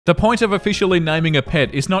The point of officially naming a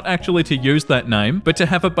pet is not actually to use that name, but to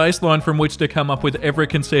have a baseline from which to come up with every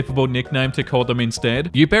conceivable nickname to call them instead.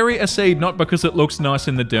 You bury a seed not because it looks nice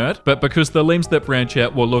in the dirt, but because the limbs that branch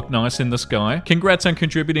out will look nice in the sky. Congrats on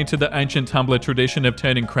contributing to the ancient Tumblr tradition of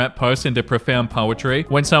turning crap posts into profound poetry.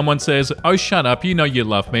 When someone says, "Oh shut up, you know you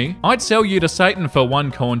love me. I'd sell you to Satan for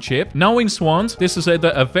one corn chip." Knowing swans, this is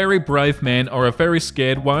either a very brave man or a very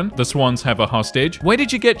scared one. The swans have a hostage. Where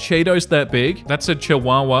did you get Cheetos that big? That's a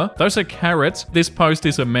chihuahua. Those are carrots. This post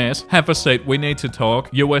is a mess. Have a seat. We need to talk.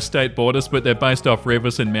 US state borders, but they're based off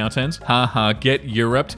rivers and mountains. Haha, get Europed.